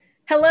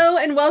Hello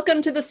and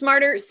welcome to the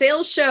Smarter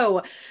Sales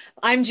Show.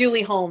 I'm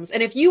Julie Holmes.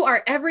 And if you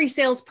are every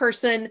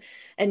salesperson,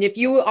 and if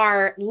you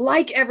are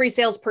like every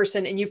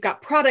salesperson and you've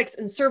got products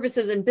and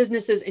services and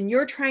businesses and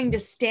you're trying to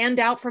stand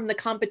out from the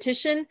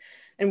competition,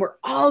 and we're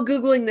all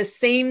Googling the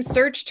same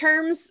search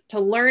terms to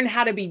learn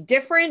how to be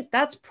different,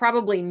 that's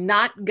probably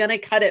not going to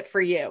cut it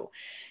for you.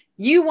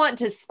 You want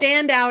to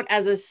stand out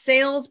as a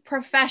sales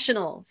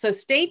professional. So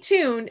stay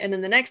tuned. And in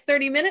the next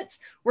 30 minutes,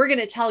 we're going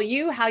to tell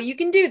you how you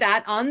can do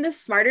that on the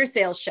Smarter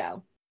Sales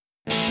Show.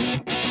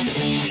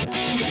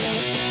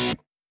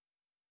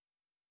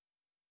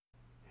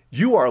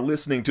 You are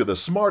listening to the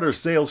Smarter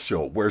Sales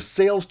Show, where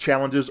sales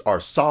challenges are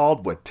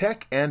solved with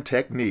tech and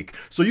technique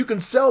so you can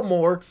sell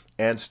more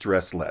and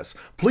stress less.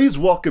 Please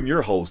welcome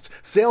your hosts,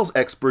 sales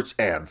experts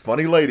and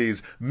funny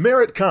ladies,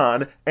 Merritt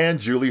Khan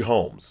and Julie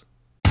Holmes.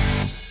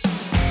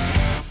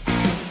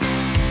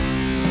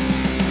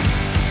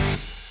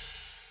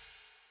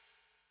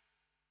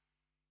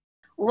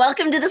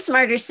 Welcome to the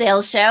Smarter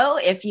Sales Show.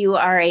 If you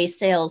are a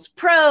sales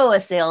pro, a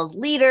sales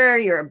leader,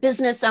 you're a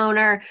business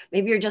owner,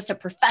 maybe you're just a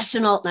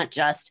professional,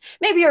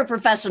 maybe you're a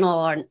professional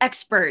or an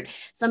expert,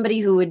 somebody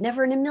who would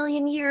never in a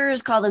million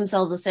years call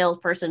themselves a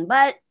salesperson,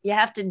 but you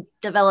have to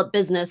develop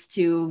business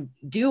to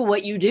do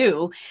what you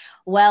do.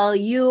 Well,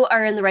 you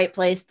are in the right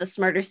place. The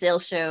Smarter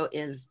Sales Show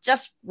is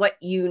just what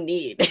you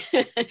need.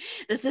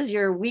 This is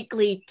your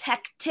weekly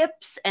tech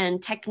tips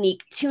and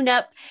technique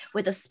tune-up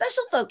with a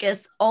special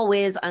focus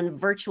always on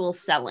virtual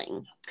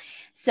selling.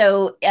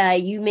 So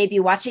you may be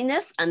watching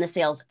this on the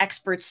Sales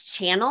Experts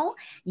channel.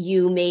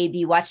 You may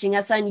be watching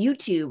us on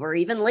YouTube or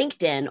even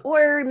LinkedIn,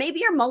 or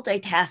maybe you're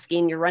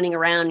multitasking, you're running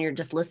around, you're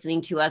just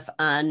listening to us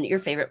on your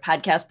favorite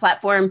podcast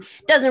platform.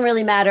 Doesn't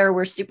really matter.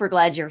 We're super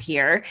glad you're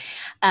here.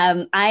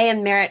 I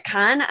am Merritt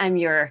Khan. I'm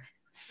your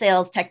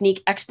sales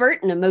technique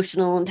expert and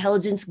emotional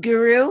intelligence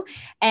guru.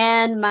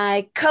 And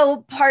my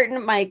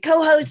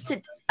co-host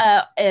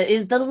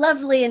is the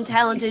lovely and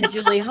talented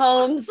Julie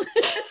Holmes.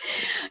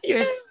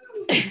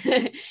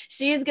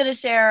 She's going to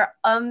share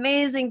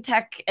amazing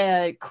tech,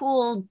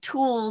 cool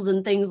tools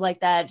and things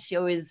like that. She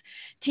always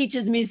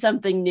teaches me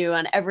something new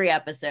on every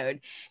episode.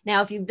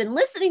 Now, if you've been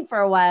listening for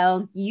a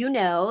while, you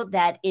know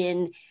that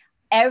in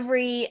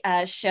every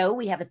show,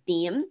 we have a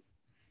theme.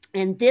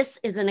 And this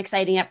is an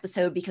exciting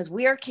episode because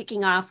we are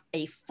kicking off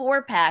a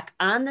 4-pack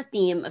on the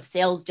theme of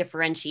sales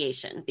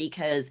differentiation,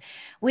 because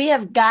we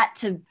have got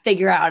to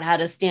figure out how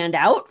to stand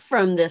out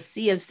from this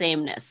sea of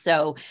sameness.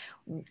 So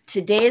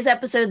today's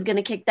episode is going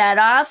to kick that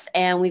off,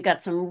 and we've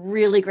got some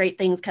really great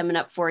things coming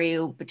up for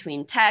you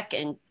between tech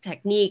and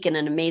technique and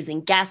an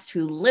amazing guest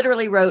who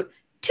literally wrote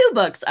 2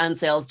 books on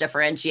sales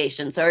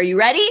differentiation. So are you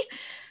ready?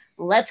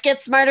 Let's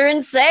get smarter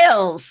in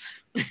sales.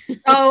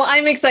 Oh,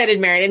 I'm excited,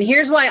 Merritt. And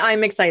here's why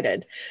I'm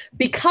excited.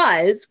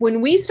 Because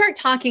when we start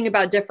talking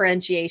about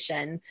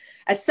differentiation,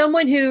 as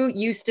someone who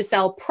used to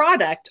sell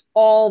product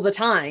all the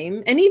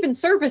time and even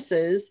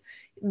services,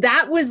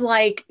 that was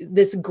like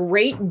this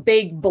great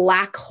big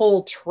black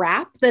hole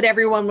trap that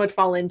everyone would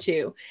fall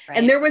into. Right.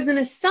 And there was an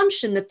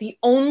assumption that the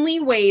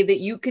only way that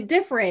you could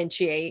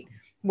differentiate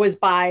was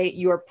by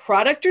your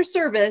product or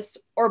service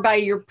or by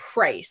your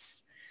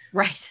price.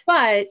 Right.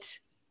 But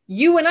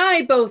you and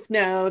I both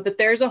know that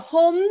there's a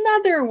whole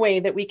nother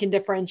way that we can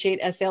differentiate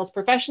as sales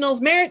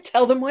professionals. Merritt,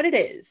 tell them what it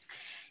is.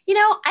 You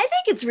know, I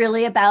think it's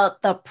really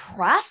about the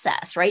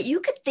process, right? You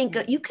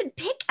could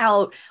pick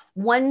out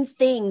one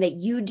thing that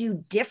you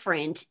do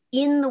different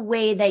in the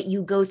way that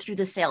you go through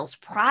the sales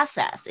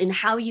process, in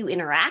how you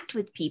interact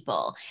with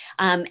people.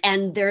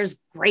 And there's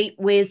great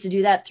ways to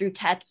do that through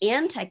tech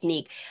and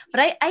technique.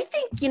 But I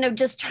think,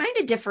 just trying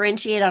to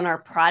differentiate on our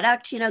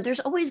product,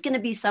 there's always going to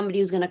be somebody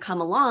who's going to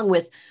come along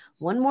with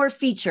one more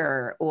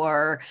feature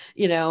or,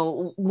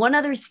 one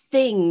other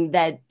thing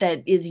that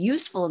is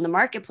useful in the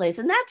marketplace.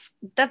 And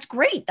that's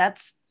great.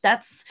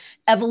 That's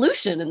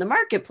evolution in the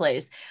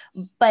marketplace.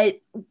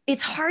 But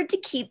it's hard to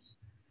keep,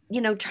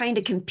 trying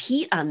to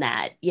compete on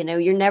that.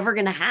 You're never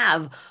going to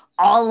have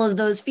all of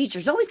those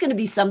features. There's always going to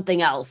be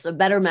something else, a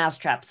better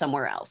mousetrap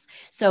somewhere else.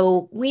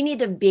 So we need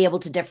to be able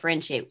to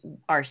differentiate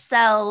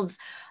ourselves,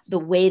 the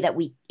way that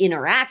we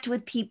interact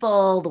with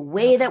people, the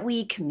way that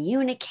we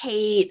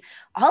communicate,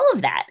 all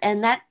of that.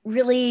 And that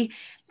really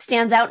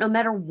stands out no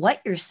matter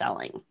what you're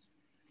selling.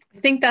 I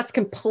think that's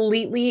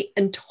completely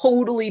and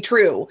totally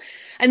true.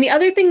 And the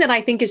other thing that I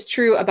think is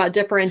true about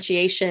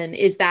differentiation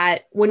is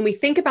that when we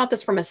think about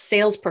this from a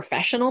sales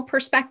professional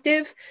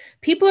perspective,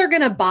 people are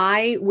going to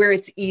buy where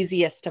it's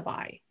easiest to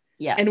buy.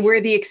 Yeah. And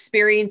where the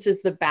experience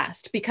is the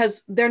best,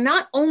 because they're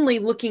not only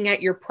looking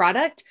at your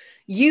product,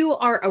 you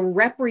are a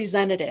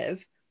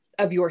representative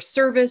of your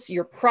service,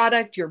 your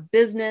product, your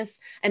business.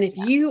 And if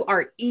you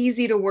are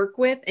easy to work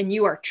with and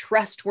you are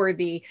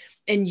trustworthy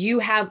and you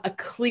have a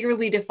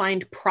clearly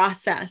defined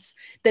process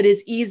that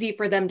is easy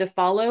for them to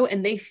follow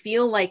and they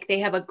feel like they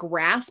have a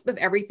grasp of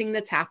everything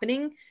that's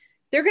happening,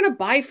 they're going to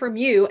buy from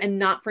you and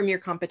not from your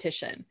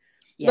competition.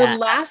 The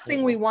last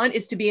thing we want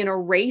is to be in a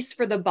race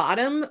for the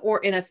bottom or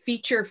in a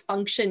feature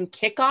function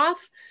kickoff.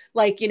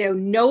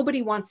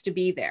 Nobody wants to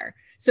be there.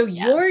 So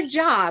Yeah. your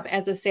job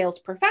as a sales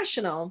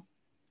professional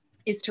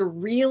is to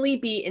really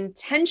be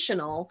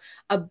intentional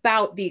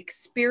about the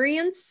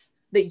experience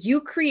that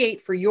you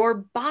create for your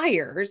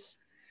buyers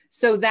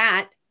so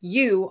that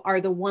you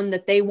are the one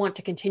that they want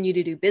to continue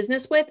to do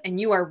business with, and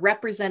you are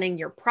representing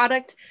your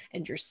product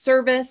and your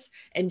service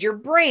and your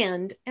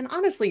brand and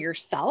honestly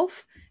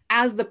yourself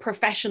as the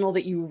professional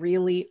that you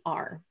really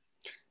are.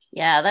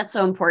 Yeah, that's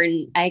so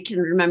important. I can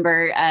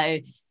remember,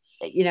 I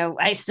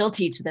still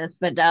teach this,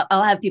 but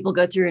I'll have people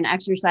go through an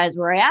exercise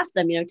where I ask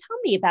them, tell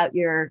me about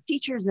your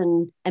features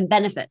and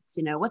benefits.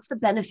 What's the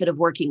benefit of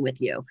working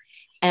with you?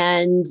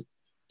 And,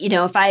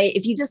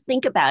 if you just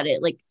think about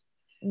it, like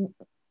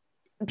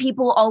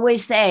people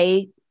always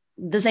say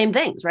the same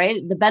things,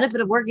 right? The benefit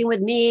of working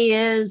with me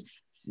is,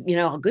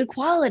 good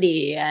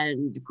quality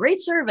and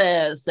great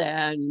service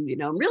and,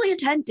 I'm really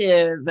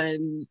attentive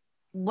and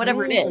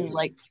whatever it is.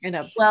 Like, And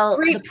a well,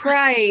 great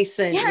price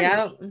and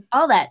yeah,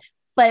 all that.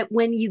 But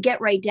when you get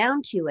right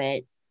down to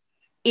it,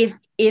 if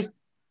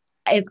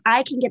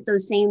I can get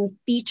those same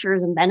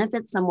features and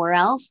benefits somewhere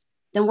else,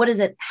 then what does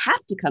it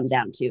have to come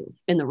down to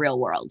in the real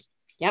world?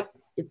 Yep.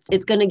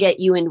 It's going to get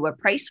you into a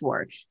price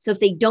war. So if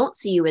they don't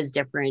see you as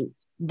different,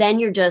 then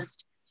you're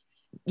just,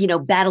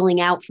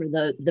 battling out for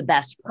the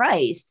best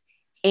price.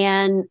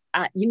 And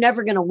you're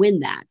never going to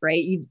win that,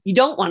 right? You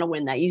don't want to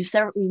win that. You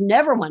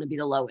never want to be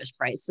the lowest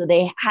price. So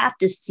they have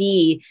to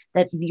see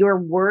that you're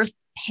worth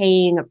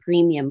paying a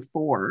premium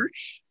for.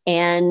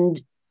 And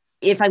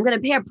if I'm going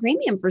to pay a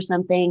premium for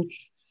something,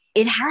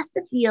 it has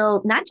to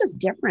feel not just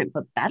different,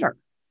 but better.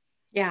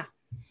 Yeah.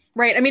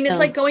 Right. I mean, it's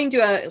like going to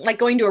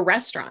a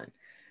restaurant,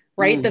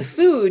 right? The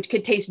food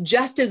could taste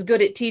just as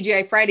good at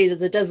TGI Fridays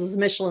as it does as a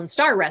Michelin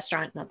star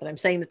restaurant. Not that I'm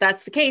saying that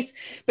that's the case,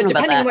 but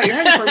depending on what you're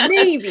hunting for,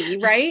 maybe,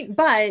 right?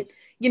 But,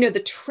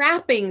 the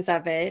trappings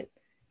of it,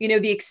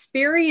 the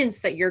experience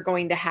that you're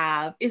going to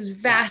have is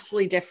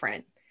vastly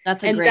different.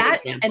 That's a great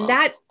example. And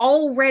that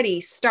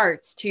already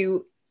starts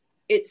to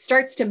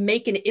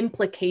make an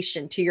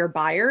implication to your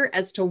buyer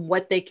as to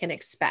what they can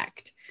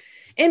expect.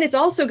 And it's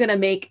also going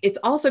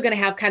to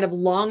have kind of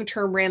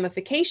long-term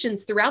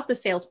ramifications throughout the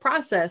sales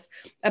process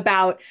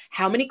about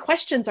how many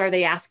questions are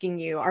they asking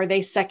you? Are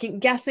they second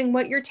guessing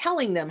what you're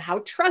telling them? How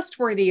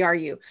trustworthy are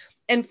you?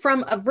 And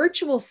from a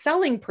virtual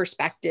selling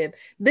perspective,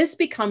 this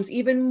becomes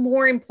even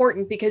more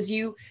important because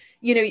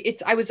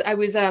I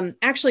was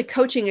actually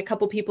coaching a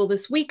couple people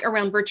this week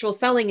around virtual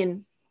selling.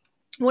 And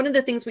one of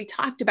the things we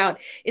talked about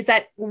is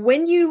that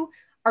when you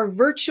are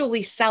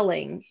virtually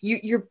selling,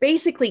 you're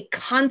basically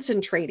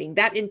concentrating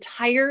that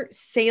entire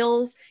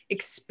sales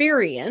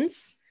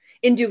experience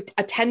into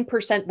a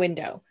 10%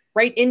 window,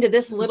 right? Into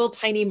this little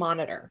tiny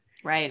monitor.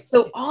 Right.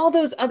 So all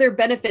those other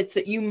benefits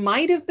that you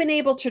might have been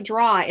able to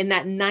draw in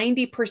that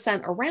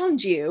 90%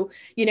 around you,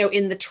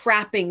 in the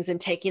trappings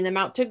and taking them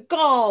out to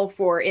golf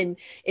or in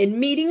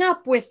meeting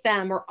up with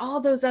them or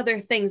all those other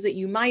things that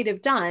you might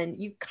have done,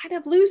 you kind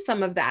of lose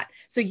some of that.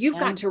 So you've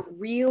got to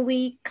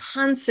really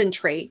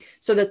concentrate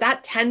so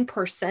that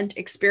 10%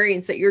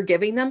 experience that you're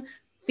giving them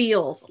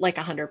feels like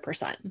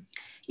 100%.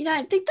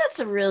 I think that's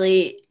a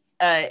really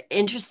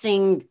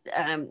interesting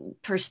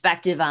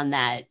perspective on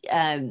that.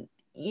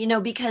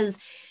 Because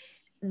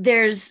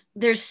there's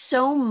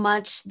so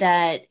much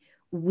that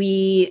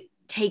we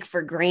take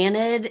for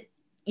granted,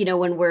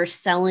 when we're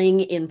selling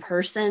in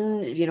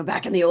person,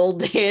 back in the old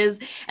days,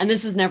 and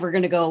this is never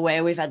going to go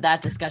away. We've had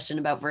that discussion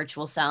about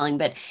virtual selling,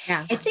 but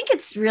yeah. I think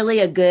it's really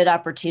a good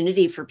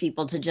opportunity for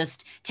people to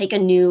just take a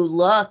new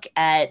look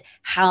at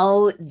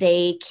how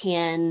they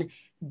can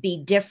be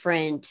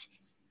different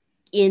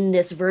in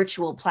this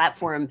virtual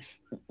platform,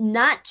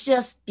 not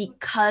just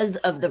because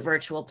of the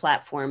virtual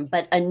platform,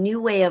 but a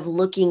new way of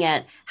looking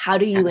at how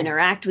do you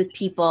interact with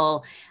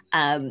people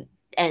and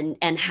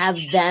have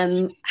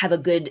them have a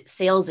good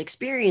sales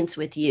experience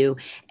with you.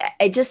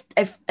 I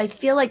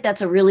feel like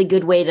that's a really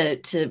good way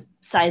to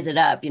size it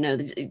up,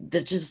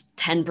 that's just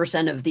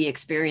 10% of the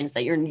experience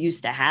that you're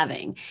used to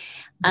having.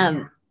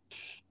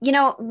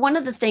 One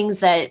of the things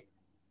that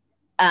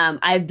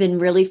I've been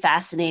really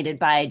fascinated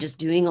by just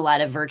doing a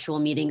lot of virtual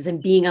meetings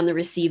and being on the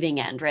receiving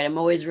end, right? I'm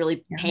always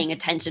really paying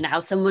attention to how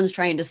someone's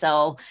trying to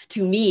sell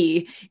to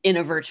me in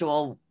a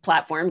virtual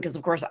platform, because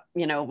of course,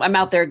 I'm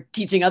out there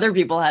teaching other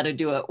people how to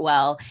do it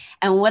well.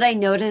 And what I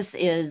notice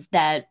is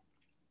that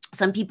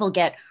some people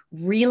get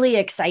really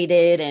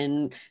excited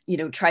and,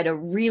 try to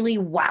really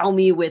wow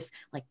me with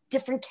like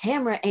different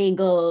camera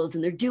angles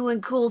and they're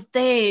doing cool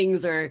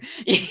things or,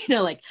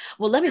 like,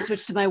 well, let me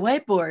switch to my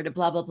whiteboard and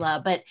blah, blah, blah.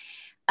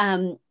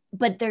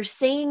 But they're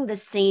saying the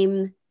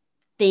same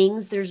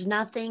things. There's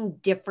nothing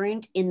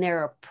different in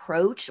their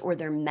approach or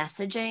their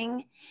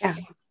messaging. Yeah.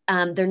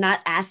 They're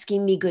not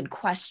asking me good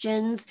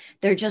questions.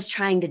 They're just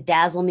trying to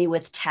dazzle me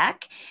with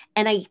tech.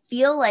 And I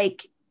feel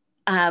like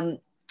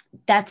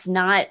it's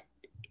not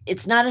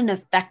an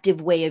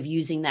effective way of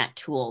using that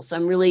tool. So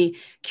I'm really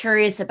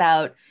curious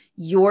about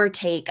your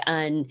take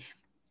on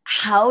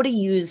how to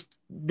use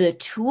the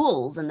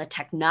tools and the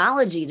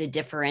technology to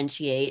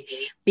differentiate,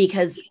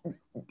 because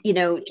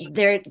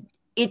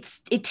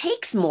it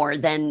takes more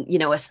than,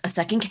 a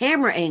second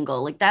camera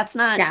angle. Like that's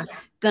not Yeah.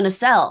 going to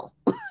sell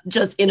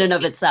just in and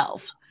of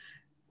itself.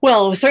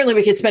 Well, certainly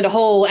we could spend a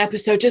whole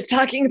episode just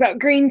talking about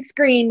green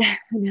screen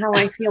and how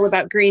I feel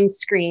about green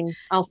screen.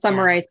 I'll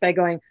summarize by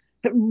going,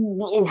 just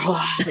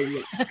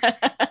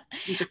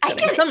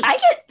kidding. I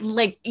get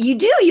like,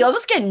 you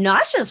almost get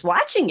nauseous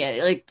watching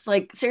it. Like, it's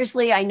like,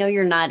 seriously, I know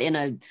you're not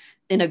in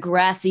a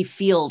grassy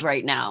field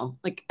right now.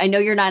 Like, I know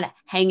you're not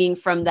hanging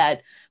from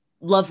that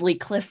lovely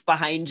cliff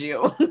behind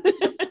you.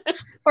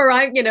 Or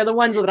the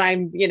ones that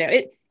I'm,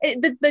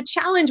 the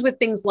challenge with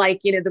things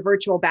like, the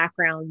virtual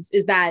backgrounds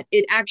is that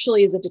it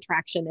actually is a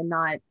detraction and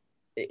not,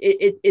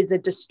 it is a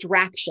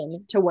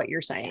distraction to what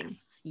you're saying.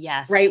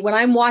 Yes. Right. When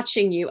I'm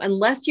watching you,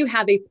 unless you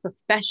have a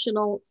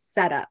professional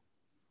setup,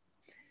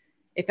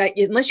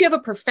 unless you have a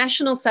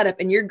professional setup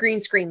and your green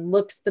screen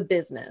looks the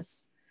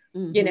business,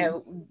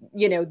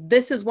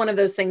 this is one of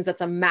those things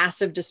that's a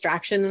massive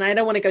distraction. And I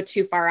don't want to go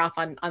too far off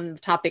on the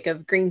topic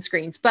of green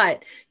screens,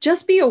 but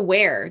just be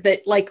aware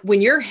that like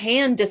when your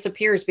hand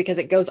disappears because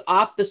it goes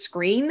off the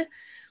screen,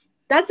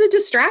 that's a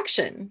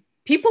distraction.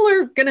 People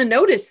are going to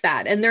notice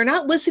that, and they're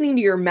not listening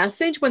to your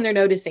message when they're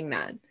noticing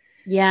that.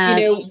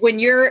 Yeah. When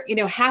you're,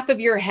 half of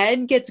your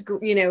head gets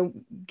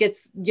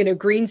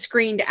green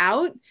screened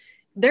out,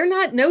 they're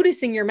not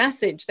noticing your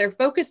message. They're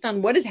focused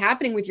on what is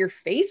happening with your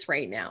face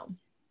right now.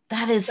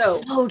 That is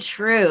so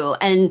true.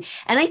 And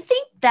I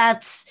think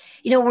that's,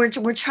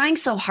 we're trying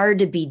so hard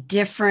to be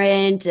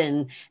different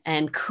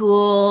and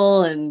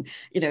cool and,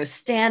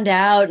 stand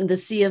out in the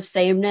sea of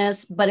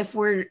sameness. But if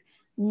we're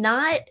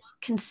not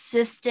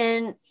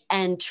consistent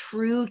and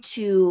true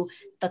to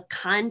the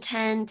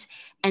content,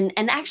 and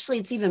actually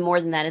it's even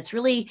more than that, it's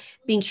really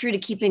being true to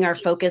keeping our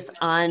focus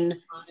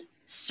on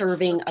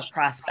serving a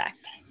prospect,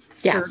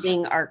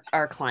 serving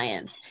our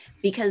clients.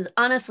 Because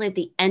honestly, at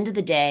the end of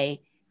the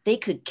day, they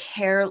could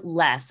care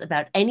less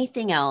about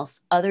anything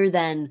else other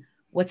than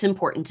what's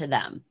important to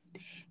them.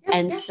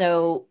 And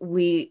so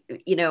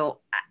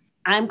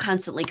I'm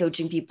constantly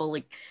coaching people,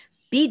 like,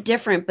 be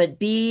different, but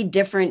be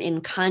different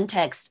in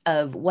context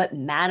of what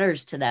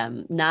matters to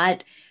them,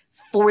 not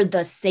for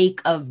the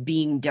sake of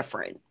being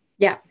different.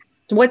 Yeah.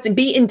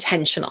 Be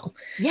intentional.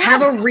 Yeah.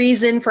 Have a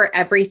reason for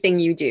everything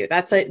you do.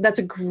 That's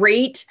a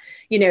great,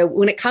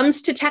 when it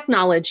comes to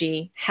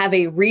technology, have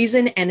a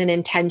reason and an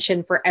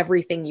intention for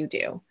everything you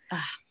do.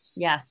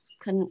 Yes.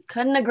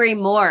 Couldn't agree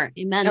more.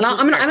 Amen. And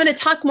I'm going to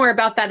talk more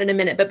about that in a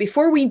minute. But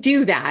before we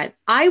do that,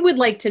 I would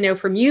like to know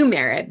from you,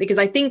 Merritt, because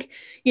I think,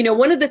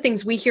 one of the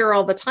things we hear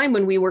all the time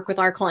when we work with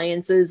our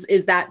clients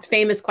is that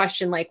famous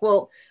question, like,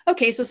 well,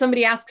 okay, so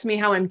somebody asks me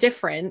how I'm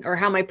different or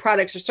how my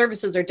products or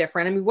services are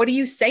different. I mean, what do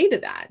you say to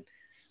that?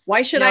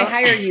 Why should I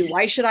hire you?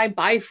 Why should I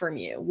buy from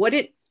you?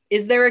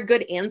 Is there a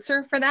good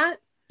answer for that?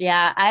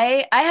 Yeah,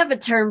 I have a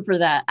term for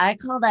that. I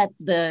call that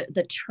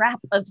the trap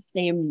of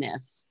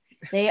sameness.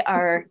 They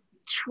are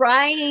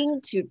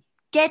trying to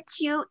get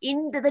you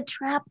into the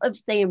trap of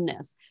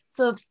sameness.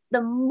 So if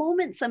the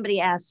moment somebody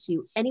asks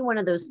you any one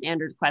of those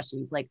standard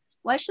questions, like,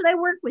 why should I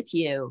work with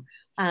you?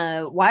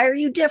 Why are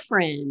you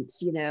different?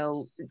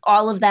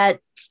 All of that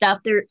stuff,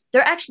 they're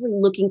actually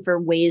looking for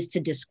ways to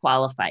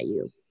disqualify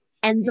you.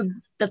 And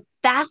the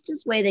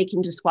fastest way they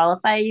can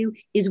disqualify you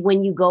is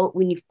when you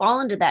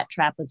fall into that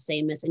trap of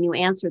sameness and you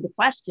answer the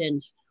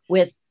question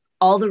with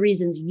all the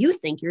reasons you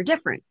think you're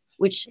different,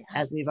 which,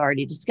 as we've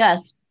already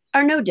discussed,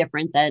 are no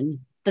different than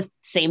the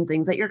same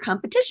things that your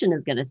competition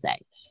is going to say.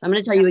 So I'm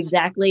going to tell you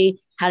exactly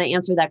how to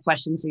answer that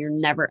question so you're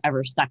never,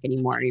 ever stuck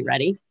anymore. Are you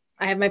ready?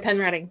 I have my pen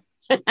ready.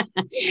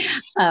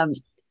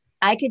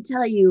 I could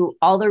tell you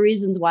all the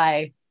reasons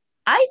why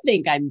I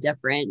think I'm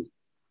different,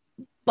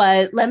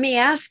 but let me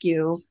ask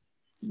you,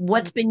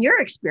 what's been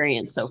your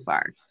experience so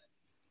far?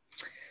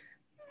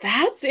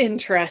 That's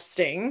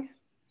interesting.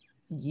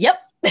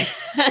 Yep.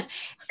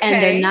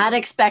 And they're not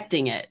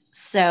expecting it.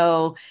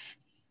 So,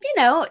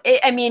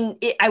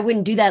 I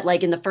wouldn't do that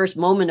like in the first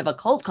moment of a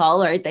cold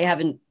call, right? They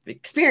haven't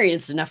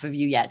experienced enough of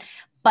you yet.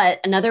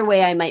 But another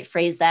way I might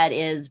phrase that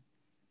is,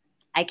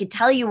 I could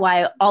tell you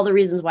all the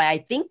reasons why I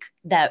think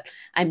that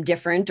I'm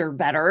different or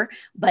better,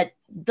 but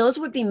those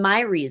would be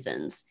my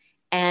reasons.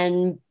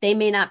 And they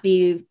may not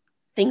be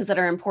things that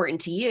are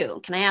important to you.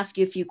 Can I ask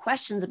you a few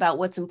questions about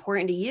what's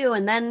important to you?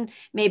 And then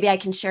maybe I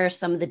can share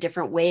some of the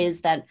different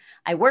ways that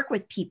I work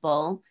with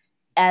people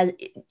as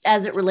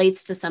it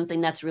relates to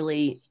something that's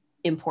really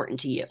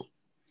important to you.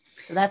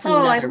 So that's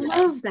another way. I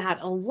love that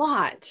a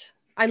lot.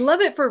 I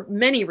love it for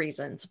many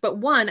reasons, but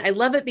one, I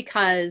love it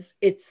because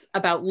it's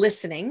about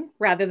listening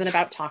rather than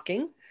about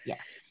talking.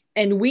 Yes.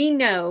 And we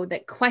know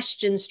that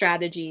question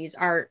strategies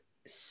are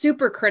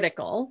super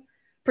critical,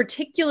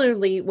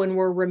 particularly when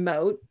we're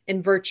remote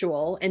and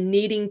virtual and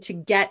needing to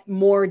get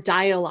more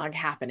dialogue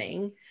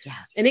happening.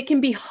 Yes. And it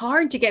can be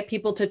hard to get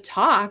people to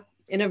talk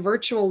in a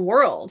virtual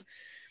world.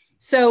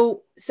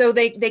 So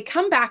they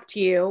come back to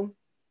you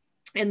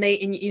and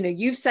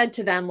you've said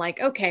to them like,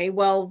 okay,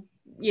 well,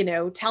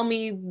 tell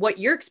me what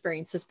your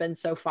experience has been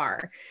so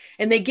far.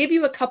 And they give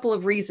you a couple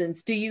of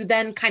reasons. Do you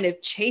then kind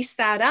of chase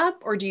that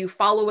up, or do you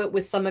follow it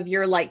with some of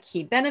your like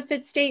key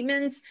benefit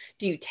statements?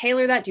 Do you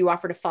tailor that? Do you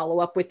offer to follow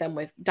up with them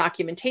with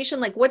documentation?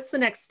 Like, what's the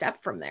next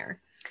step from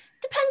there?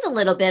 Depends a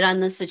little bit on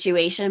the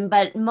situation,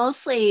 but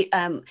mostly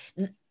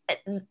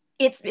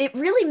it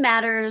really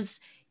matters.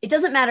 It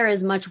doesn't matter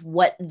as much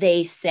what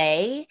they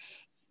say.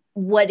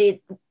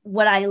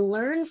 What I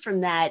learned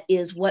from that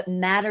is what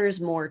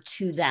matters more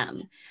to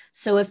them.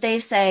 So if they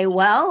say,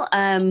 well,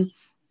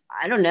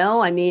 I don't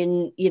know, I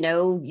mean,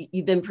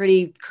 you've been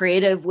pretty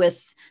creative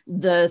with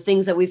the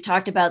things that we've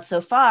talked about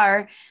so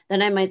far,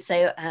 then I might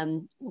say,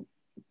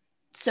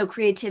 so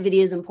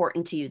creativity is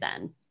important to you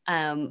then.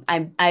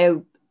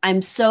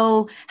 I'm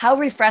so, how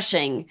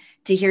refreshing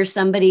to hear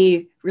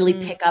somebody really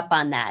pick up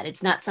on that.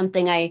 It's not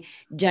something I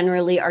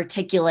generally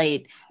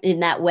articulate in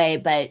that way,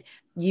 but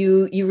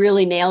you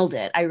really nailed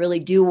it. I really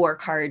do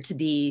work hard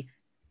to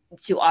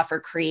offer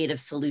creative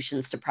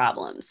solutions to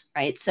problems,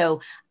 right? So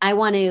I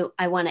want to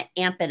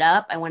amp it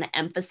up. I want to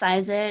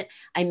emphasize it.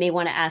 I may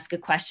want to ask a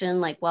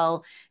question like,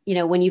 well,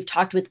 when you've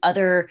talked with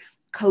other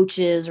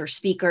coaches or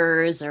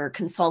speakers or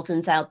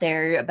consultants out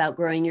there about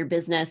growing your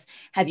business,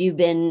 have you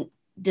been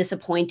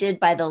disappointed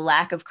by the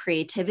lack of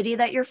creativity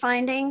that you're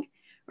finding?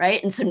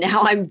 Right. And so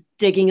now I'm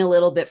digging a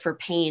little bit for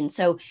pain.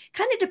 So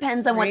kind of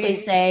depends on what they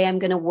say. I'm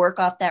going to work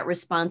off that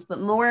response, but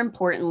more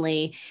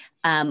importantly,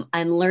 I'm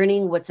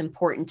learning what's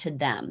important to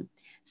them.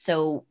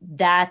 So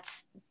that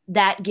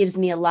gives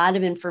me a lot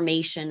of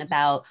information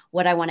about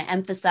what I want to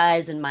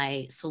emphasize in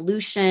my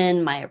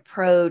solution, my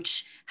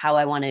approach, how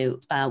I want to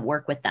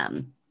work with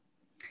them.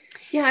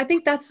 Yeah, I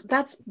think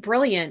that's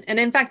brilliant. And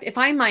in fact, if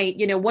I might,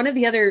 one of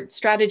the other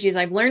strategies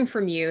I've learned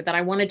from you that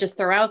I want to just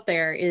throw out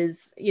there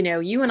is,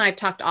 you and I've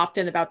talked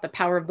often about the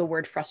power of the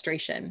word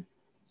frustration.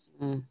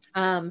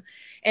 And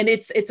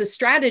it's a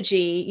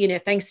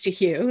strategy, thanks to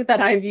you, that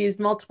I've used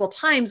multiple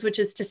times, which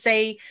is to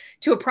say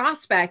to a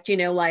prospect,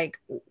 like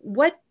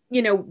what,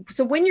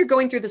 so when you're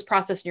going through this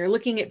process and you're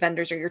looking at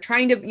vendors or you're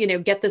trying to,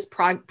 get this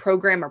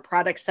program or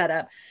product set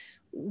up,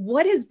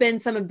 what has been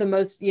some of the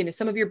most,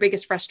 some of your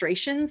biggest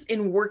frustrations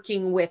in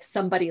working with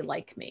somebody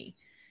like me?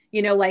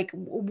 Like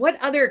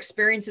what other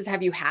experiences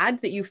have you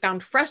had that you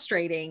found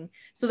frustrating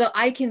so that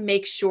I can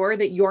make sure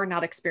that you're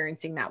not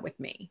experiencing that with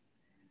me?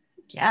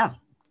 Yeah.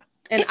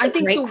 And I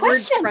think the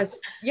question. word,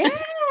 yeah,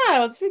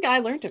 that's the guy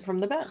learned it from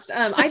the best.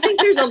 I think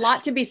there's a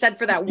lot to be said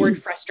for that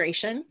word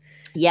frustration.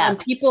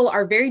 Yes. People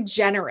are very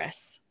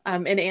generous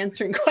in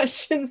answering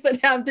questions that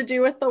have to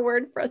do with the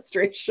word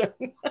frustration.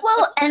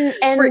 Well, and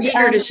we're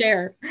eager to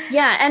share.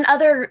 Yeah, and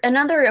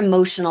other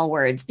emotional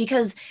words,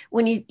 because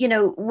when you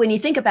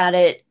think about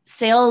it,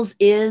 sales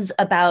is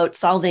about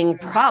solving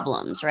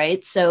problems,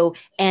 right? So,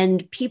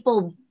 and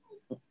people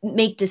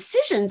make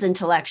decisions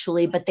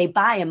intellectually, but they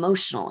buy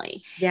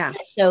emotionally. Yeah.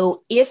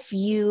 So if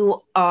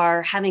you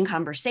are having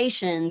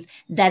conversations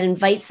that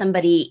invite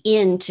somebody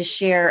in to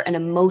share an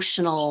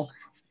emotional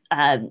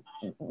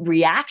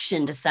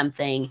reaction to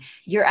something,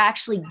 you're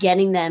actually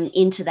getting them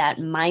into that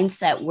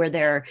mindset where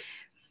they're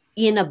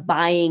in a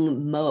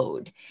buying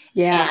mode.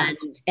 Yeah.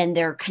 And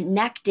they're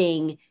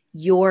connecting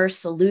your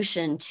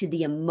solution to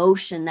the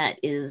emotion that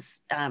is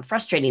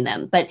frustrating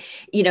them. But,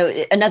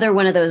 another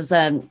one of those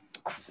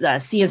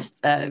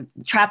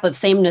trap of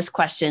sameness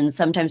questions,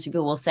 sometimes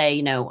people will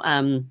say,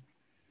 tell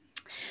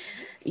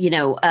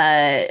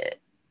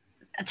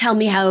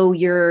me how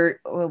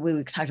you're,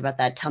 we talked about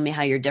that. Tell me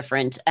how you're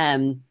different.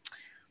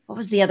 What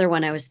was the other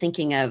one I was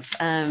thinking of? It's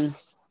on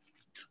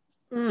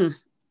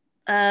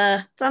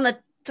the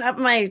top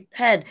of my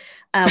head.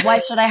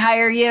 Why should I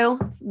hire you?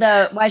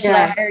 Why should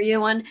I hire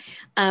you one?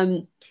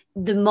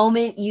 The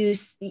moment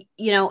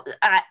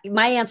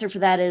my answer for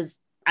that is,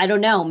 I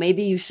don't know,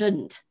 maybe you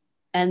shouldn't.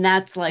 And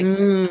that's like,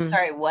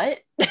 sorry,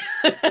 what?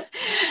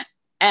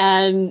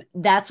 And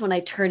that's when I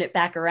turn it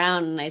back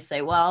around and I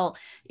say, well,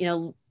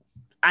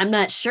 I'm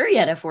not sure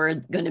yet if we're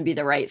going to be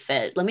the right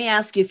fit. Let me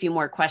ask you a few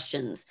more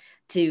questions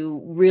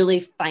to really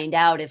find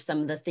out if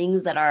some of the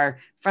things that are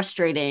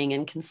frustrating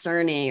and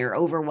concerning or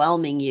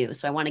overwhelming you.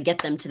 So I want to get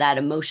them to that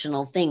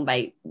emotional thing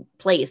by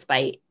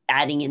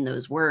adding in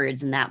those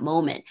words in that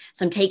moment.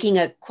 So I'm taking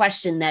a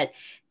question that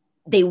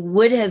they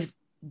would have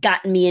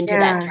gotten me into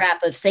that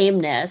trap of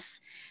sameness.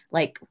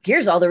 Like,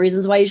 here's all the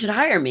reasons why you should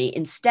hire me.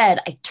 Instead,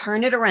 I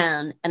turn it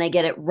around and I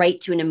get it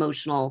right to an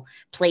emotional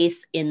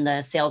place in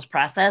the sales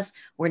process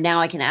where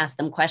now I can ask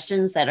them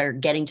questions that are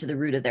getting to the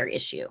root of their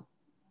issue.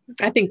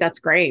 I think that's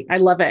great. I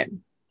love it.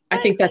 I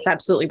think that's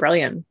absolutely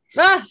brilliant.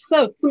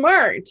 So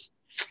smart.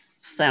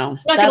 So I'm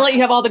not going to let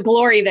you have all the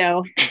glory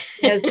though,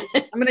 because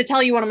I'm going to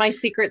tell you one of my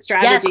secret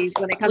strategies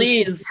when it comes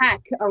to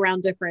tech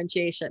around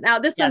differentiation. Now,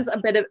 this one's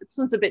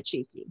a bit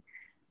cheeky.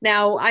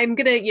 Now I'm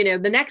going to,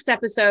 the next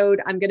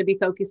episode, I'm going to be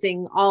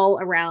focusing all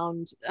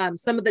around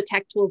some of the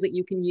tech tools that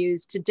you can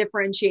use to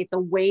differentiate the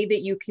way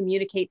that you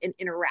communicate and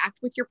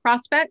interact with your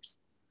prospects.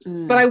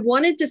 But I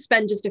wanted to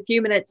spend just a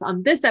few minutes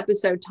on this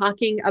episode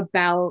talking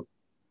about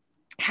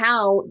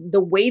how the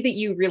way that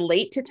you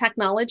relate to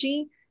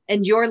technology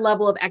and your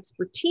level of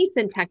expertise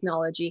in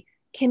technology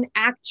can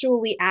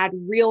actually add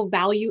real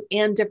value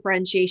and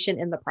differentiation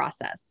in the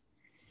process.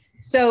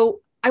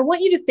 So I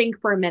want you to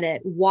think for a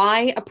minute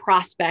why a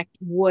prospect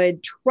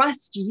would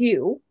trust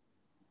you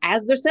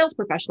as their sales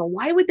professional.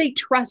 Why would they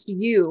trust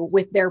you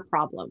with their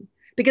problem?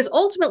 Because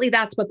ultimately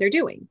that's what they're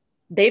doing.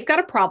 They've got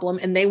a problem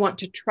and they want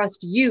to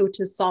trust you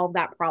to solve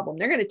that problem.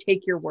 They're going to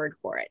take your word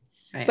for it.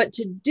 Right. But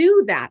to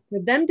do that, for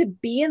them to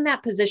be in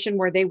that position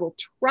where they will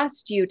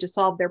trust you to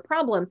solve their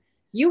problem,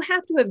 you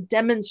have to have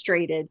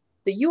demonstrated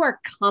that you are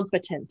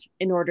competent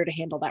in order to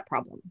handle that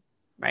problem.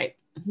 Right.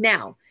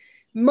 Now,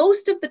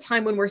 most of the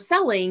time when we're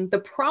selling, the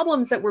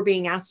problems that we're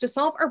being asked to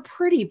solve are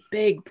pretty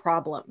big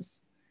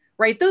problems,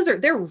 right?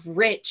 They're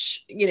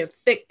rich,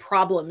 thick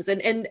problems,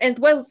 and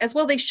well, as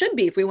well they should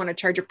be if we want to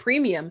charge a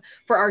premium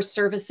for our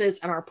services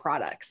and our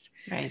products.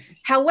 Right.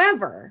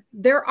 However,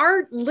 there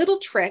are little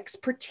tricks,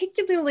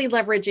 particularly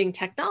leveraging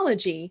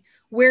technology,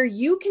 where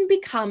you can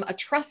become a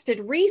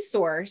trusted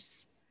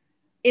resource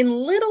in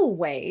little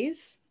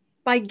ways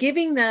by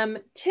giving them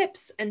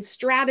tips and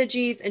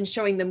strategies and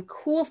showing them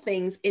cool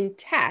things in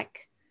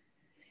tech.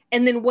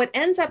 And then what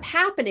ends up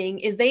happening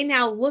is they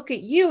now look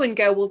at you and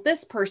go, well,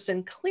 this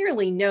person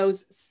clearly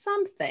knows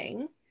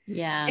something.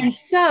 Yeah. And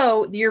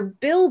so you're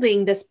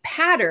building this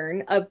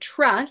pattern of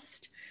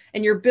trust,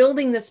 and you're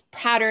building this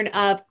pattern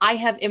of, I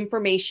have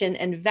information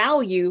and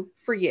value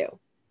for you.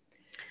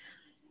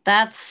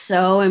 That's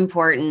so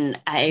important.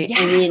 I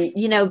mean,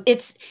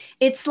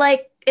 it's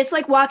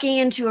like walking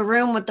into a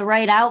room with the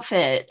right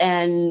outfit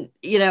and,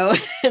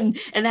 and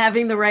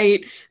having the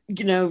right,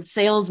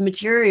 sales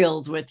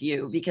materials with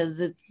you,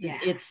 because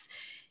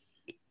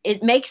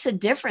it makes a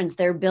difference.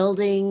 They're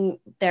building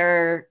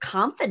their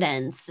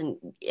confidence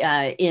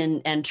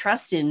and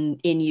trust in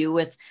you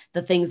with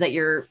the things that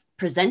you're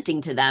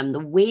presenting to them, the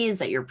ways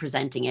that you're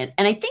presenting it.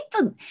 And I think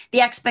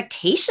the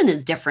expectation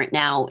is different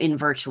now in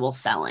virtual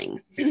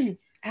selling.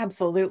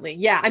 Absolutely.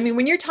 Yeah. I mean,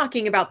 when you're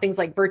talking about things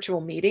like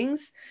virtual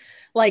meetings,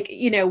 like,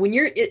 when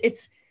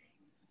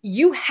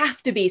you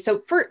have to be,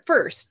 so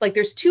first, like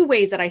there's two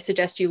ways that I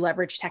suggest you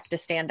leverage tech to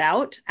stand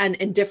out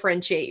and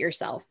differentiate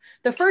yourself.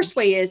 The first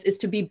way is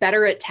to be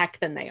better at tech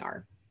than they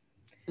are.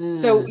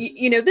 So,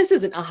 this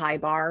isn't a high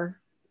bar.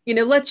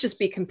 Let's just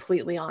be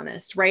completely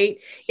honest, right?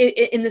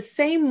 In the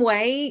same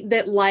way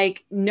that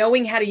like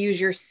knowing how to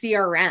use your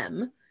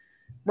CRM,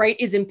 right,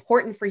 is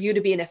important for you to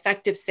be an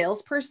effective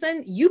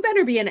salesperson, you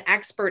better be an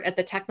expert at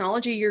the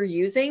technology you're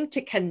using to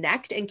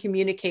connect and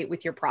communicate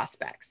with your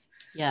prospects.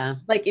 Yeah.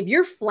 Like if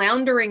you're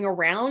floundering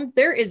around,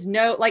 there is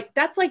no, like,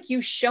 that's like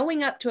you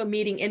showing up to a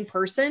meeting in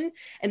person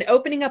and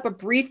opening up a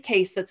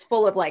briefcase that's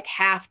full of like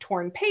half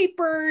torn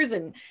papers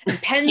and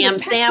pens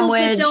and pencils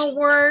that don't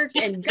work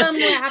and gum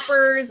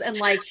wrappers. And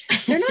like,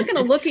 they're not going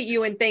to look at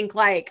you and think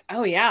like,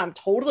 oh yeah, I'm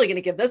totally going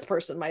to give this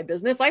person my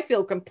business. I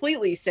feel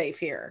completely safe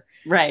here.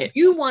 Right.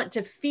 You want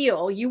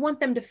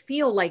them to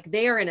feel like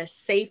they are in a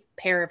safe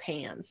pair of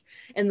hands.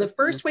 And the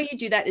first way you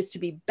do that is to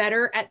be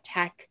better at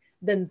tech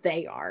than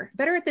they are,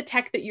 better at the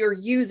tech that you're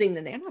using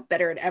than they're not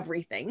better at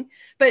everything,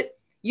 but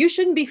you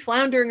shouldn't be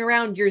floundering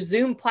around your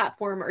Zoom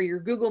platform or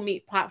your Google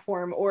Meet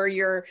platform or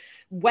your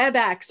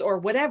WebEx or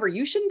whatever.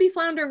 You shouldn't be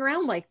floundering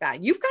around like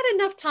that. You've got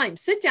enough time.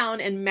 Sit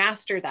down and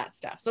master that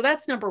stuff. So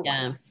that's number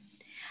one.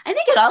 I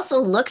think it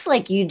also looks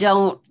like you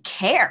don't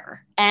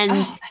care. And,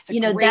 that's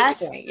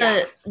point.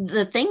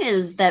 The thing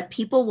is that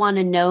people want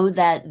to know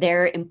that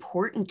they're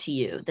important to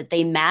you, that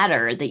they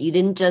matter, that you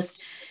didn't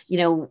just,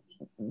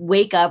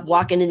 wake up,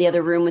 walk into the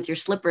other room with your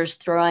slippers,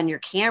 throw on your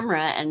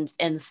camera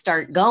and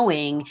start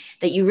going,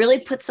 that you really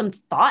put some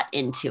thought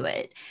into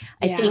it.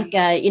 Yeah. I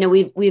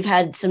think, we've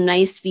had some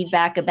nice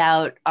feedback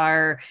about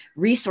our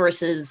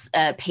resources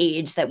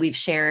page that we've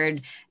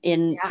shared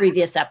in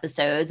previous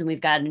episodes. And we've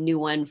got a new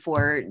one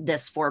for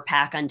this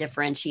 4-pack on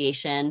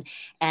differentiation.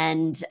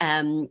 And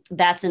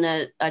that's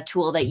in a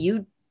tool that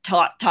you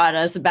taught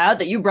us about,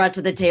 that you brought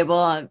to the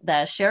table,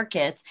 the share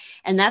kits.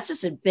 And that's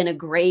just been a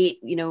great,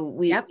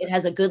 it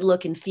has a good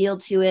look and feel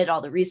to it. All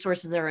the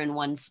resources are in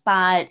one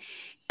spot.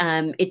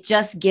 It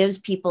just gives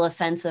people a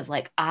sense of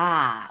like,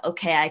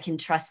 okay, I can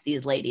trust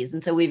these ladies.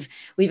 And so we've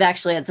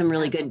actually had some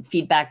really good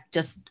feedback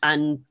just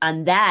on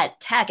that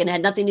tech, and it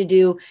had nothing to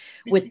do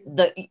with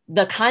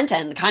the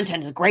content. The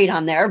content is great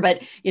on there,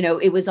 but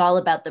it was all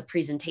about the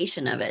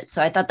presentation of it.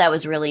 So I thought that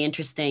was really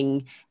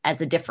interesting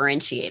as a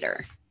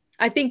differentiator.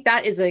 I think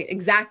that is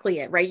exactly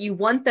it, right? You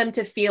want them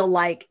to feel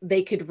like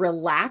they could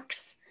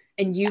relax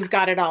and you've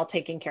got it all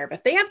taken care of.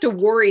 If they have to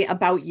worry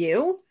about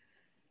you,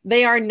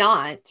 they are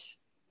not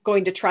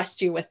going to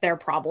trust you with their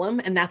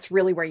problem. And that's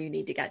really where you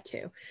need to get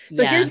to.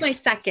 So here's my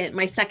second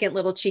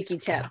little cheeky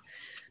tip.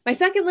 My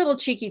second little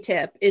cheeky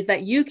tip is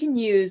that you can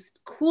use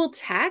cool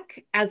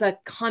tech as a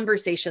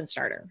conversation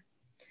starter.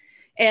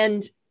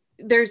 And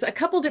there's a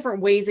couple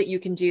different ways that you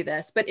can do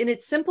this, but in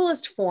its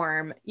simplest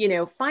form,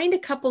 find a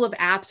couple of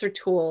apps or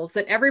tools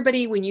that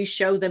everybody, when you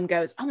show them,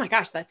 goes, oh my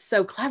gosh, that's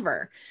so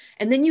clever.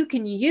 And then you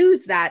can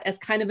use that as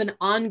kind of an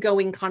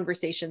ongoing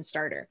conversation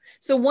starter.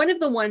 So one of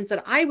the ones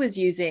that I was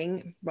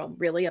using, well,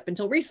 really up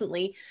until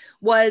recently,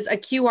 was a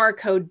QR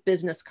code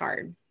business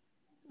card.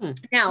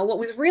 Now, what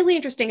was really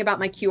interesting about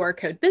my QR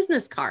code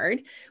business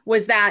card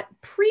was that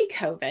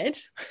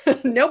pre-COVID,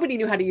 nobody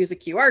knew how to use a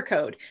QR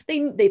code.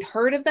 They'd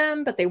heard of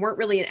them, but they weren't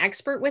really an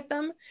expert with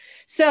them.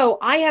 So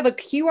I have a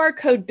QR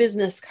code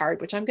business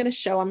card, which I'm going to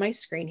show on my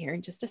screen here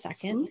in just a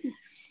second.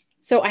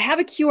 So I have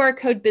a QR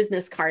code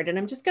business card, and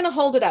I'm just going to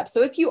hold it up.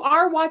 So if you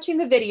are watching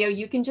the video,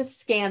 you can just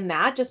scan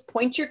that, just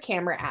point your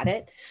camera at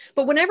it.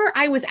 But whenever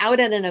I was out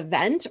at an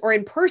event or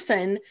in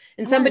person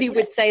and somebody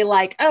would say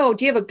like, oh,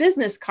 do you have a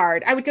business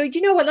card? I would go, do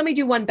you know what? Let me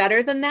do one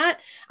better than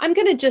that. I'm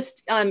going to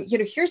just,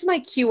 here's my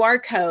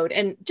QR code,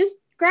 and just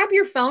grab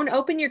your phone,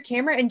 open your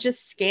camera, and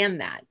just scan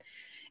that.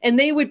 And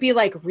they would be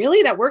like,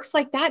 really? That works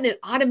like that? And it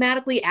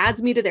automatically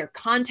adds me to their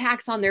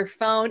contacts on their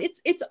phone.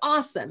 It's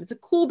awesome. It's a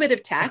cool bit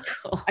of tech.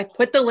 I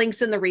put the links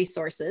in the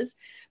resources.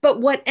 But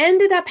what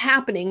ended up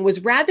happening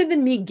was, rather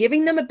than me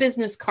giving them a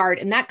business card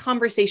and that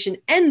conversation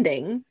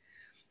ending,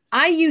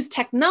 I used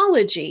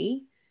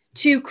technology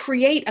to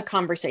create a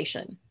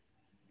conversation.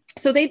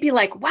 So they'd be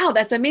like, wow,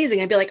 that's amazing.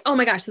 I'd be like, oh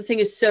my gosh, this thing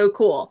is so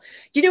cool.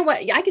 Do you know what?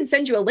 I can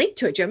send you a link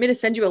to it. Do you want me to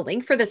send you a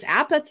link for this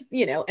app? That's,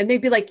 and they'd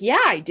be like, yeah,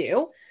 I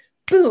do.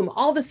 Boom,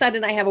 all of a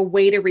sudden I have a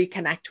way to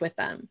reconnect with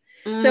them.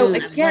 So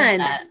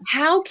again,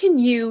 how can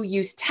you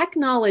use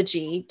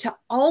technology to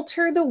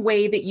alter the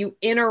way that you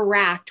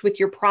interact with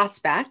your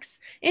prospects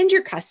and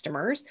your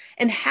customers?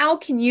 And how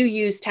can you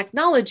use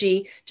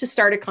technology to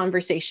start a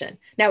conversation?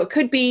 Now, it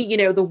could be,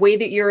 the way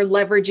that you're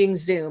leveraging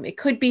Zoom. It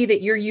could be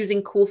that you're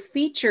using cool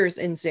features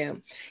in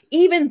Zoom.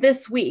 Even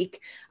this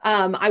week,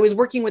 I was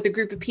working with a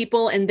group of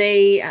people, and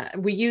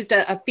we used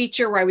a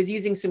feature where I was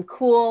using some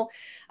cool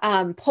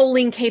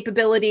polling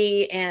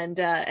capability. And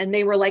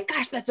they were like,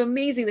 gosh, that's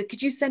amazing.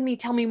 Could you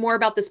tell me more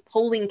about this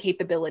polling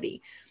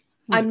capability?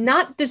 I'm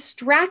not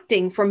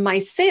distracting from my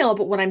sale,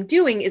 but what I'm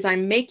doing is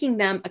I'm making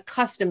them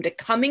accustomed to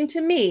coming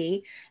to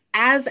me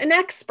as an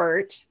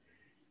expert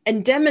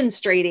and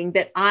demonstrating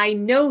that I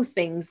know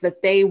things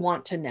that they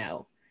want to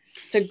know.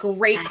 It's a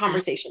great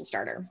conversation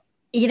starter.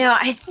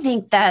 I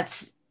think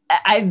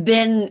I've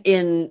been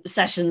in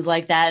sessions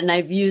like that, and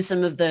I've used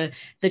some of the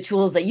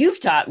tools that you've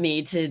taught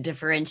me to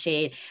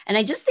differentiate. And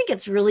I just think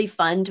it's really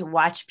fun to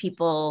watch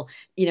people,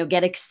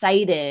 get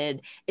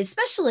excited,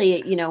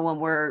 especially, when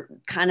we're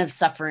kind of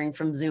suffering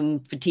from Zoom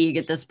fatigue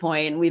at this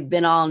point, and we've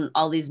been on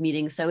all these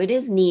meetings. So it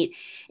is neat.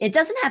 It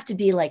doesn't have to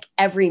be like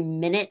every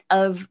minute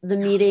of the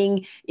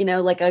meeting,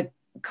 like a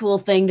cool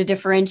thing to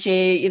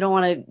differentiate. You don't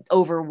want to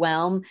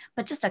overwhelm,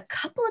 but just a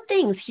couple of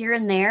things here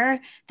and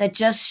there that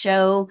just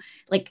show,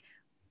 like,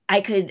 I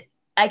could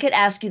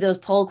ask you those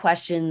poll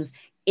questions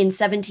in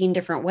 17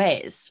 different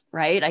ways,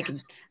 right?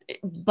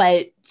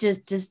 But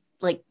just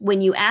like,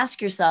 when you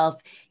ask yourself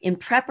in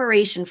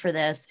preparation for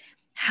this,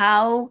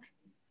 how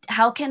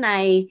can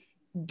I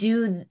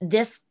do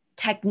this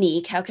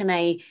technique? How can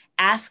I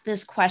ask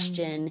this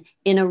question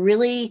in a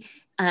really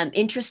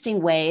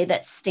interesting way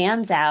that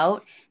stands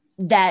out,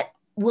 that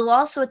will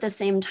also at the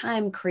same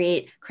time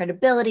create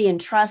credibility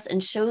and trust,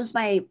 and shows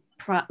my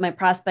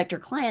prospect or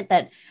client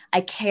that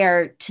I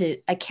care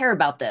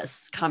about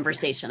this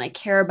conversation. I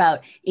care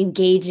about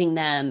engaging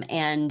them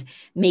and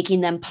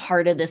making them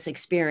part of this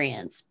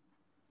experience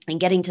and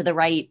getting to the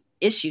right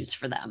issues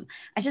for them.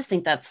 I just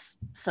think that's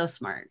so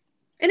smart.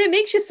 And it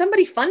makes you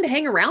somebody fun to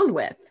hang around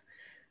with.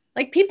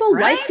 Like, people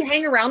like to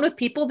hang around with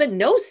people that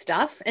know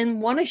stuff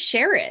and want to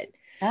share it.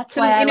 That's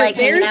why I like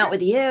hanging out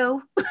with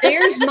you.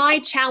 There's my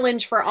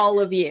challenge for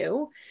all of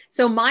you.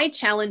 So my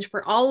challenge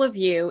for all of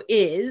you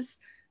is,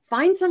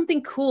 find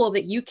something cool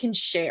that you can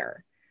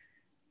share.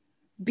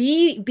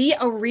 Be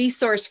a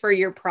resource for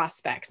your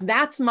prospects.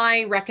 That's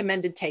my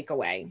recommended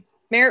takeaway.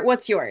 Merritt,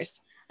 what's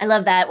yours? I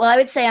love that. Well, I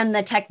would say on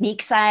the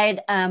technique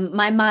side,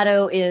 my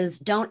motto is,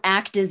 don't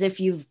act as if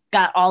you've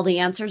got all the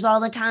answers all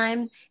the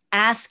time.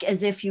 Ask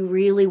as if you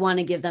really want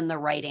to give them the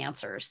right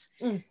answers.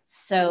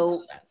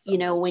 So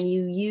when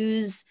you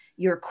use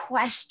your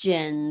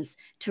questions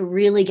to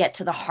really get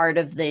to the heart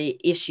of the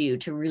issue,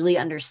 to really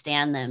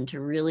understand them,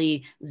 to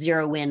really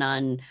zero in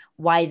on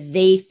why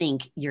they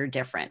think you're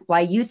different.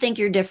 Why you think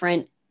you're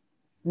different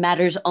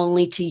matters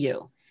only to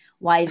you.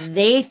 Why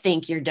they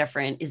think you're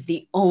different is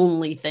the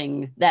only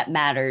thing that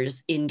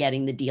matters in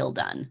getting the deal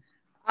done.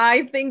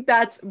 I think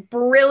that's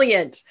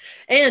brilliant.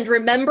 And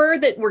remember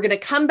that we're going to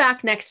come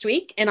back next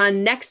week. And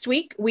on next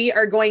week, we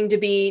are going to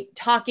be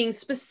talking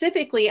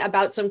specifically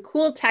about some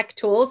cool tech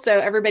tools. So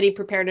everybody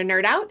prepare to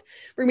nerd out.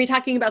 We're going to be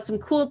talking about some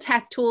cool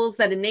tech tools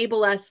that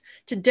enable us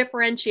to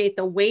differentiate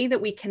the way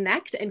that we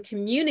connect and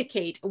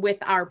communicate with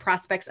our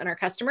prospects and our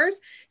customers.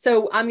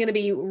 So I'm going to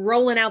be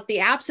rolling out the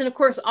apps. And of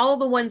course, all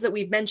the ones that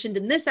we've mentioned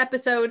in this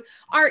episode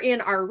are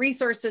in our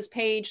resources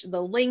page.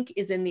 The link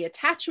is in the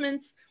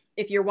attachments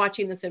if you're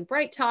watching this in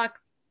Bright Talk.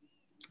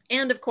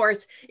 And of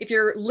course, if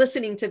you're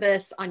listening to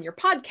this on your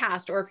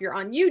podcast, or if you're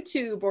on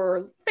YouTube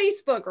or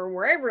Facebook or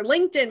wherever,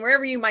 LinkedIn,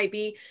 wherever you might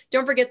be,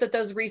 don't forget that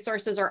those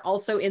resources are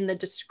also in the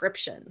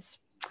descriptions.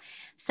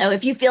 So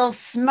if you feel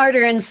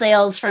smarter in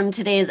sales from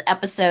today's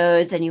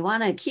episodes and you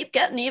want to keep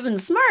getting even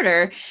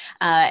smarter,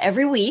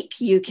 every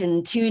week you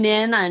can tune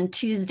in on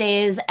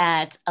Tuesdays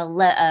at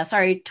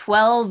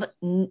 12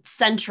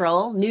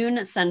 Central,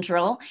 noon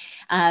Central,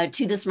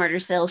 to the Smarter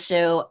Sales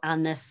Show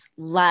on this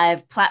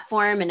live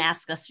platform and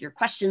ask us your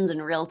questions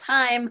in real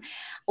time.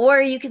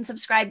 Or you can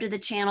subscribe to the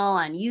channel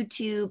on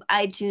YouTube,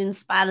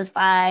 iTunes,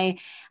 Spotify,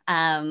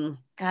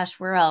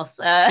 where else?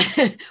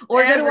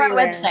 Or go to our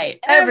website,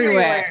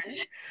 everywhere.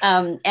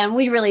 And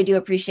we really do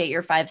appreciate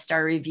your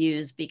 5-star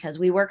reviews, because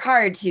we work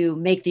hard to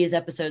make these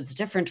episodes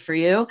different for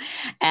you.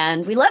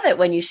 And we love it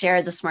when you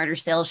share the Smarter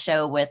Sales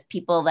Show with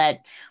people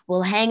that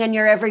will hang on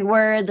your every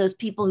word, those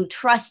people who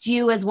trust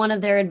you as one of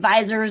their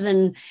advisors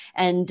and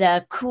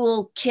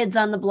cool kids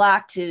on the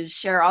block to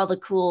share all the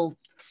cool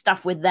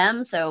stuff with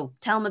them. So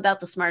tell them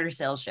about the Smarter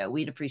Sales Show.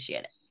 We'd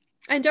appreciate it.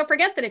 And don't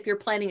forget that if you're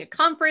planning a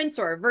conference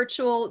or a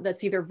virtual,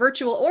 that's either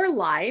virtual or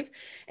live,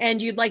 and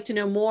you'd like to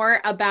know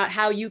more about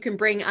how you can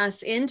bring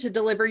us in to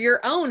deliver your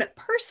own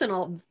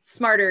personal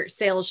Smarter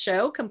Sales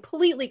Show,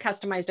 completely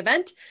customized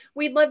event,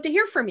 we'd love to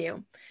hear from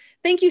you.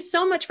 Thank you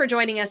so much for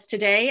joining us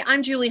today.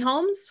 I'm Julie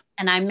Holmes.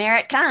 And I'm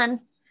Merritt Khan.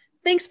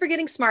 Thanks for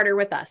getting smarter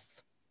with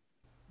us.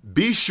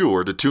 Be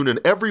sure to tune in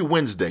every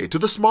Wednesday to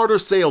the Smarter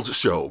Sales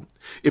Show.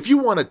 If you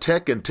want a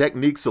tech and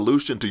technique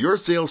solution to your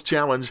sales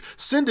challenge,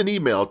 send an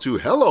email to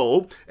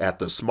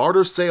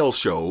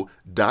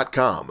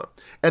hello@thesmartersaleshow.com.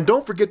 And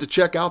don't forget to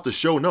check out the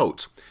show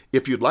notes.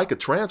 If you'd like a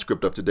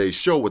transcript of today's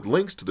show with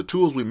links to the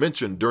tools we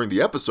mentioned during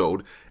the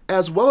episode,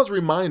 as well as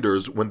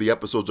reminders when the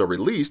episodes are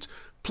released,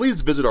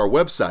 please visit our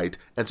website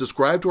and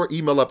subscribe to our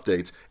email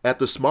updates at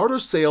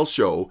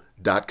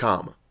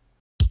thesmartersaleshow.com.